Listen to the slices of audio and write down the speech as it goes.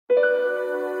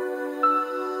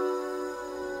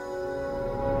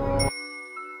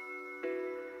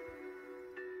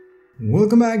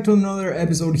Welcome back to another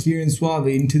episode here in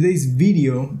SUALVI. In today's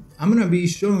video, I'm going to be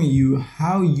showing you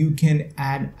how you can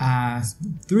add a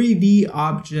 3D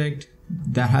object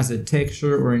that has a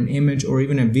texture or an image or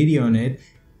even a video on it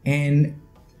and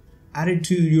add it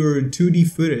to your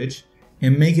 2D footage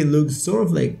and make it look sort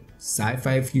of like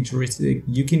sci-fi futuristic.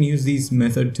 You can use this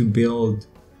method to build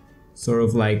sort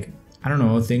of like, I don't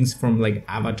know, things from like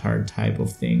Avatar type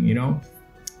of thing, you know?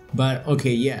 But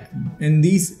okay, yeah, in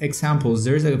these examples,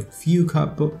 there's a few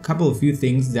few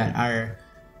things that are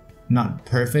not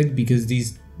perfect because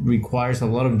these requires a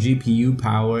lot of GPU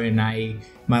power and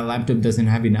my laptop doesn't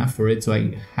have enough for it. So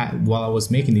while I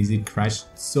was making these, it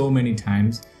crashed so many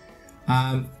times.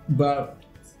 But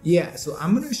yeah, so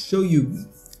I'm gonna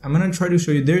try to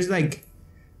show you, there's like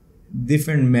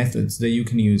different methods that you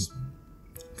can use.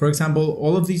 For example,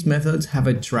 all of these methods have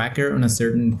a tracker on a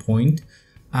certain point.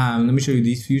 Let me show you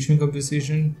this fusion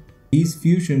composition. This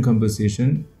fusion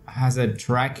composition has a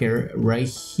tracker right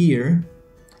here,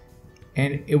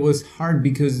 and it was hard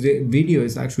because the video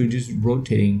is actually just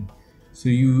rotating. So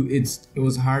it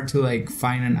was hard to like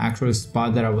find an actual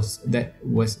spot that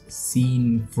was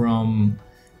seen from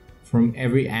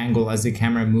every angle as the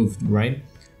camera moved, right?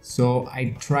 So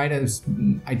I tried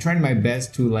my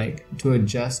best to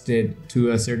adjust it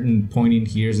to a certain point in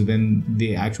here so then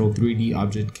the actual 3D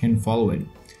object can follow it.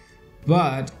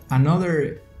 But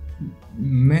another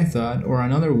method or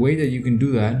another way that you can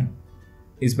do that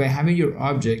is by having your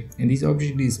object, and this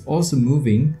object is also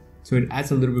moving, so it adds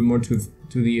a little bit more to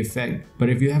the effect. But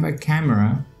if you have a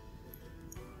camera,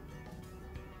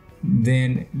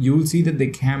 then you will see that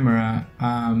the camera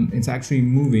it's actually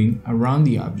moving around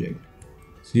the object.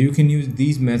 So you can use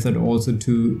this method also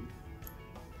to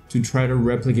try to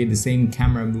replicate the same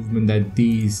camera movement that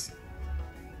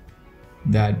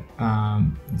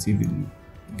let's see if it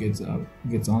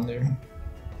gets on there,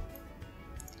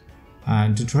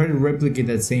 to try to replicate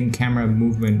that same camera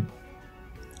movement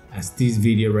as this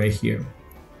video right here.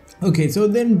 Okay, so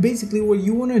then basically what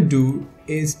you want to do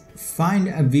is find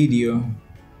a video,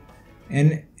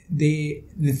 and the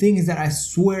thing is that I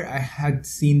swear I had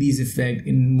seen this effect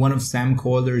in one of Sam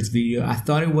Kolder's video. I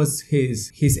thought it was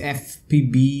his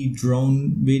FPV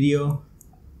drone video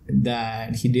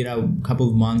that he did a couple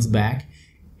of months back,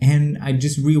 and I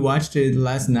just rewatched it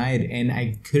last night and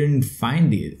I couldn't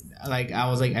find it. Like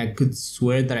I could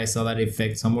swear that I saw that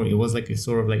effect somewhere. It was like a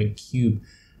sort of like a cube,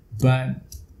 but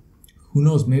who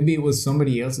knows, maybe it was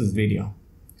somebody else's video.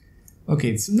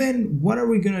 Okay, so then what are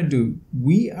we gonna do?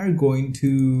 We're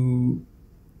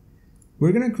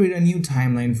gonna create a new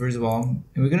timeline first of all,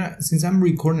 and since I'm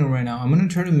recording right now, I'm gonna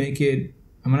try to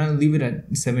I'm gonna leave it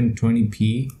at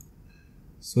 720p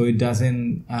so it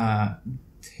doesn't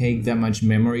take that much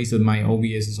memory, so my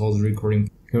OBS is also recording.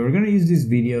 Okay, we're gonna use this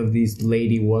video of this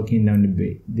lady walking down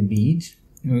the beach,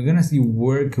 and we're gonna see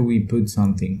where could we put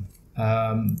something.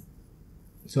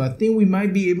 So I think we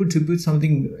might be able to put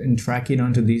something and track it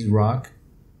onto this rock.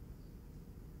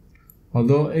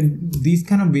 Although this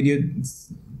kind of video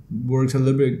works a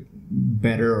little bit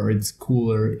better, or it's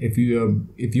cooler if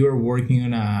you are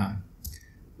working on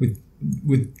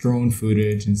with drone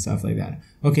footage and stuff like that.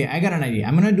 Okay, I got an idea.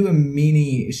 I'm gonna do a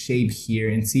mini shape here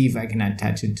and see if I can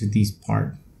attach it to this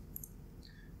part.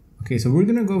 Okay, so we're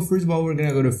gonna go, first of all, we're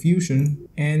gonna go to Fusion,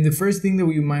 and the first thing that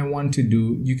we might want to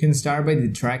do, you can start by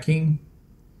the tracking,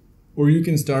 or you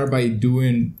can start by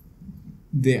doing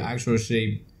the actual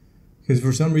shape, because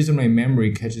for some reason my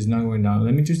memory cache is not going down.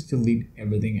 Let me just delete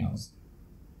everything else.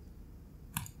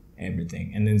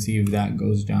 Everything, and then see if that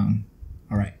goes down.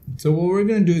 Alright, so what we're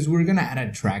gonna do is we're gonna add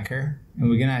a tracker, and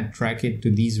we're gonna track it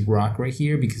to this rock right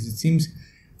here because it seems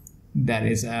that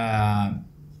is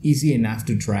easy enough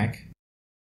to track.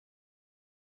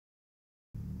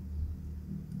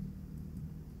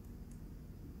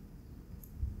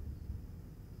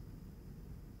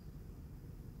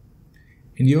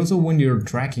 And you also, when you're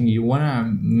tracking, you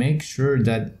wanna make sure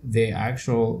that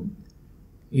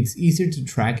it's easier to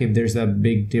track if there's a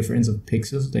big difference of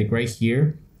pixels, like right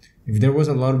here. If there was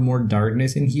a lot more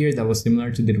darkness in here that was similar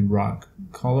to the rock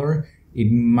color,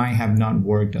 it might have not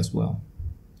worked as well.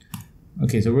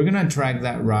 Okay, so we're gonna track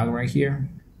that rock right here,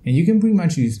 and you can pretty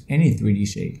much use any 3D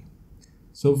shape.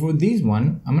 So for this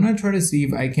one, I'm gonna try to see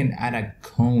if I can add a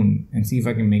cone and see if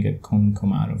I can make a cone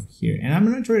come out of here. And I'm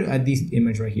gonna try to add this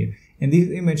image right here. And this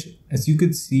image, as you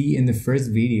could see in the first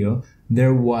video,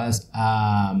 it was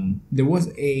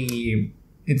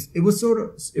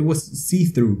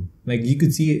see-through, like you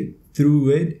could see it through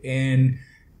it, and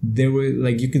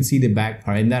you can see the back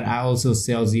part, and that also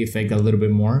sells the effect a little bit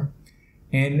more.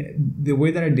 And the way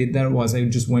that I did that was I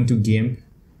just went to GIMP,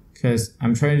 because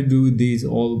I'm trying to do these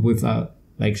all with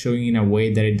like showing in a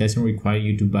way that it doesn't require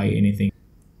you to buy anything.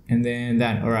 And then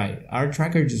that, all right, our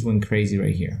tracker just went crazy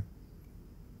right here.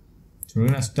 So we're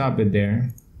gonna stop it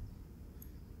there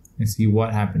and see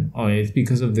what happened. Oh, it's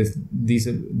because of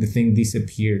the thing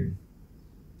disappeared.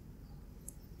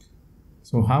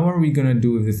 So how are we gonna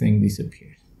do if the thing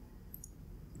disappears?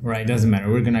 Right, doesn't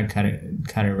matter. We're gonna cut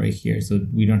it right here, so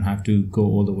we don't have to go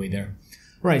all the way there.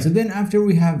 Right, so then after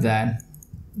we have that,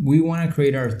 we want to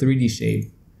create our 3D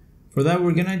shape. For that,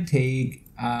 we're gonna create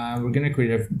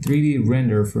a 3D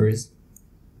render first,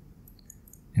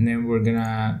 and then we're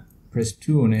gonna press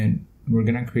 2 on it. We're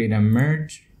gonna create a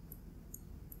merge,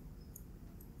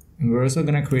 and we're also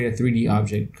gonna create a 3D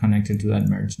object connected to that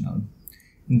merge node.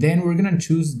 And then we're gonna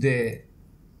choose the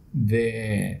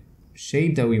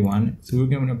shape that we want. So we're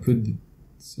gonna put the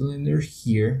cylinder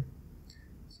here.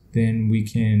 Then we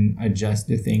can adjust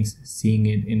the things, seeing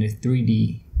it in a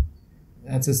 3D.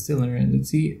 That's a cylinder. And let's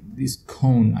see this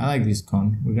cone. I like this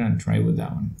cone. We're gonna try with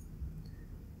that one.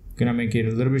 Gonna make it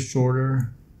a little bit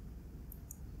shorter.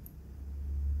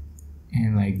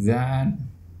 And like that.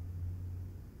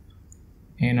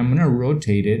 And I'm gonna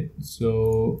rotate it.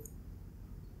 So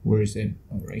where is it?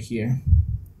 Oh, right here.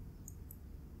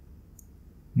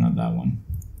 Not that one.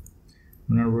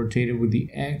 I'm gonna rotate it with the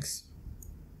X.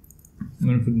 I'm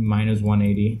gonna put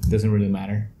 -180. Doesn't really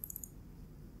matter.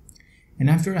 And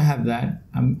after I have that,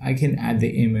 I can add the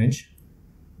image.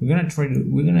 We're gonna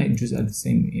just add the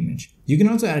same image. You can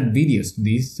also add videos to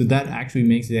these, so that actually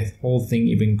makes the whole thing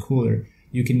even cooler.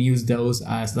 You can use those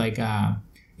as like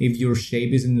if your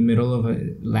shape is in the middle of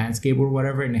a landscape or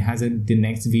whatever, and it has the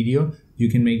next video, you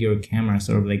can make your camera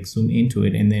sort of like zoom into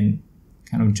it and then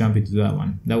kind of jump into that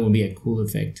one. That would be a cool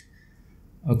effect.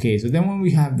 Okay, so then when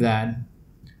we have that,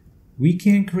 we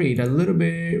can create a little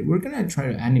bit, we're gonna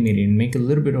try to animate it and make a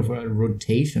little bit of a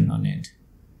rotation on it.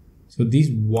 So this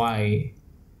Y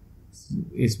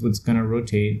is what's gonna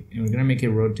rotate, and we're gonna make it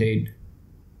rotate.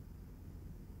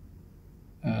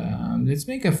 Let's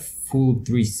make a full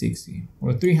 360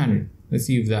 or 300. Let's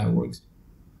see if that works.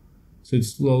 So it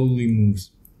slowly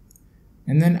moves.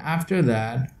 And then after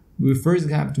that, we first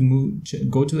have to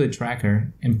go to the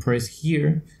tracker and press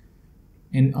here.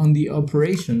 And on the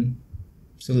operation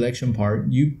selection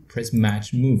part, you press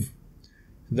match move.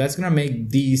 So that's gonna make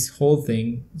this whole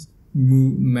thing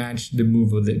match the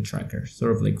move of the tracker,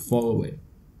 sort of like follow it.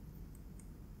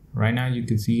 Right now you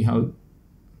can see how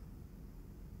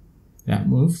that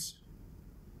moves.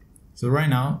 So right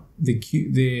now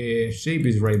the shape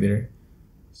is right there,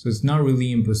 so it's not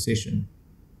really in position.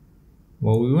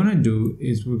 What we want to do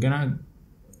is we're gonna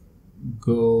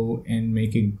go and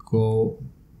make it go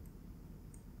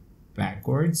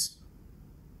backwards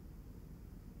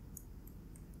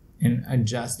and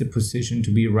adjust the position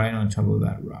to be right on top of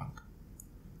that rock.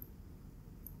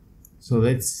 So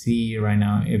let's see right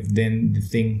now if then the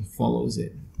thing follows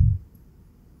it.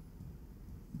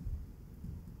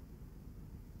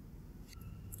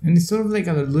 And it's sort of like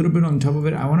a little bit on top of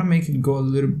it. I want to make it go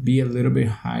be a little bit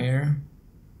higher.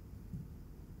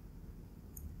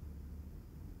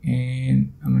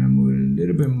 And I'm gonna move it a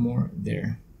little bit more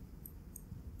there.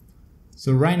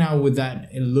 So right now with that,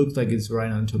 it looks like it's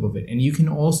right on top of it. And you can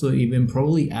also even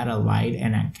probably add a light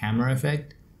and a camera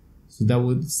effect. So that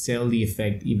would sell the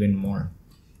effect even more.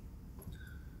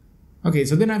 Okay,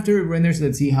 so then after it renders,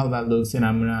 let's see how that looks. And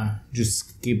I'm gonna just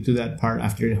skip to that part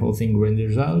after the whole thing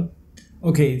renders out.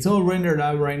 Okay, it's all rendered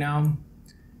out right now.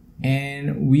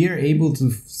 And we are able to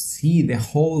see the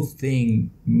whole thing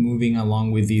moving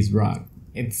along with this rock.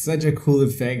 It's such a cool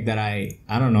effect that I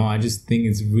don't know, I just think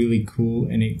it's really cool,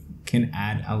 and it can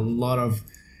add a lot of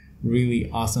really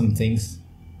awesome things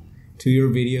to your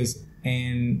videos.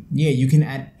 And yeah, you can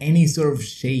add any sort of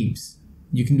shapes.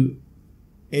 You can do,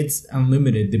 it's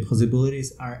unlimited. The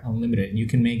possibilities are unlimited. You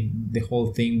can make the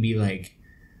whole thing be like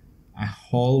a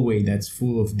hallway that's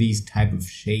full of these type of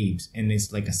shapes, and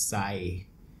it's like a psychic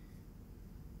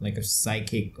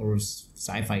or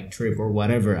sci-fi trip or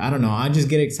whatever. I don't know. I just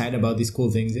get excited about these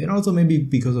cool things. And also maybe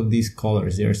because of these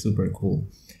colors, they are super cool.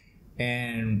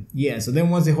 And yeah, so then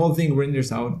once the whole thing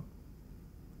renders out,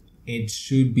 it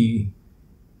should be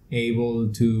able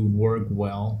to work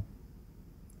well.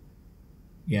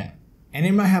 Yeah. And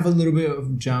it might have a little bit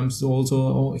of jumps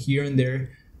also here and there,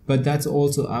 but that's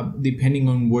also up depending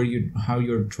on how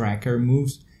your tracker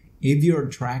moves. If your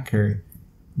tracker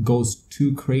goes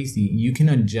too crazy, you can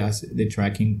adjust the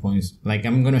tracking points. Like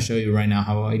I'm gonna show you right now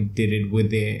how I did it with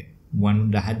the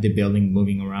one that had the building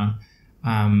moving around.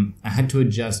 I had to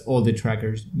adjust all the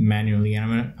trackers manually,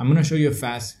 and I'm gonna show you a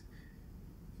fast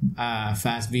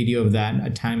video of that, a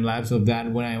time lapse of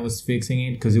that when I was fixing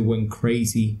it, because it went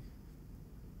crazy.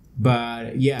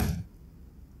 But yeah,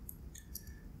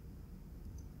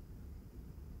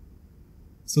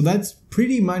 so that's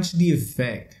pretty much the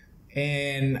effect.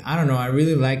 And I don't know, I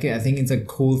really like it. I think it's a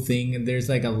cool thing. There's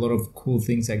like a lot of cool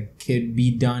things that could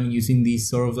be done using these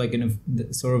sort of like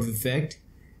sort of effect.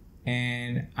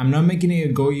 And I'm not making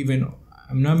it go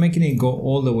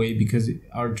all the way because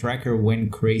our tracker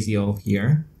went crazy all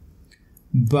here.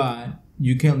 But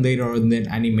you can later on then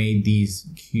animate these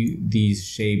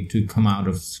shape to come out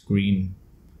of screen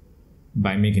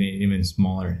by making it even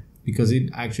smaller, because it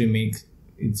actually makes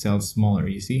itself smaller,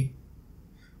 you see?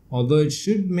 Although it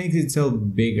should make itself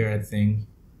bigger, I think.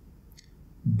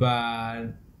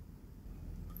 But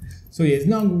so yeah, it's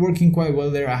not working quite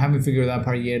well there. I haven't figured that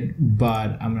part yet,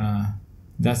 but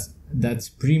that's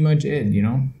pretty much it, you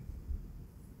know?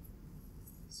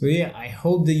 So yeah, I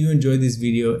hope that you enjoyed this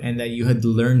video and that you had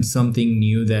learned something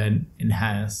new, that it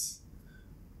has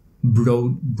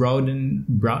broadened,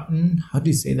 how do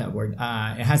you say that word?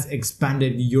 It has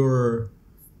expanded your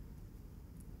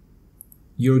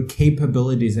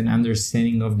capabilities and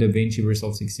understanding of DaVinci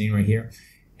Resolve 16 right here.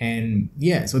 And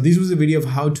yeah, so this was a video of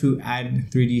how to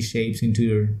add 3D shapes into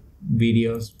your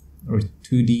videos, or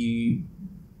 2D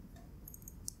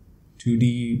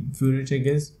footage, I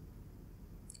guess.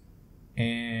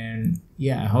 And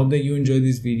yeah, I hope that you enjoyed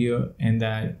this video and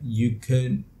that you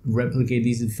could replicate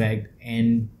this effect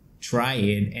and try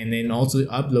it, and then also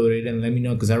upload it and let me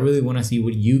know, because I really want to see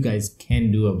what you guys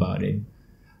can do about it.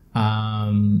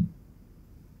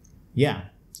 Yeah,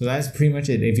 so that's pretty much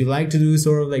it. If you like to do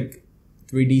sort of like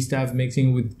 3D stuff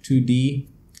mixing with 2D,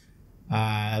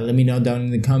 let me know down in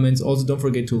the comments. Also, don't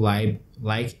forget to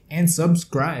like and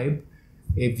subscribe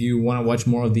if you want to watch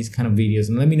more of these kind of videos,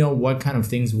 and let me know what kind of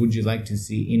things would you like to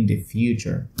see in the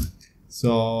future.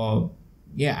 So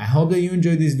yeah, I hope that you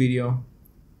enjoyed this video,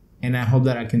 and I hope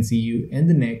that I can see you in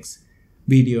the next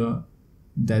video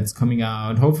that's coming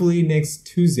out hopefully next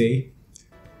Tuesday.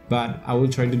 But I will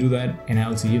try to do that, and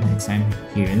I'll see you next time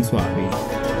here in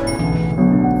SUALVI.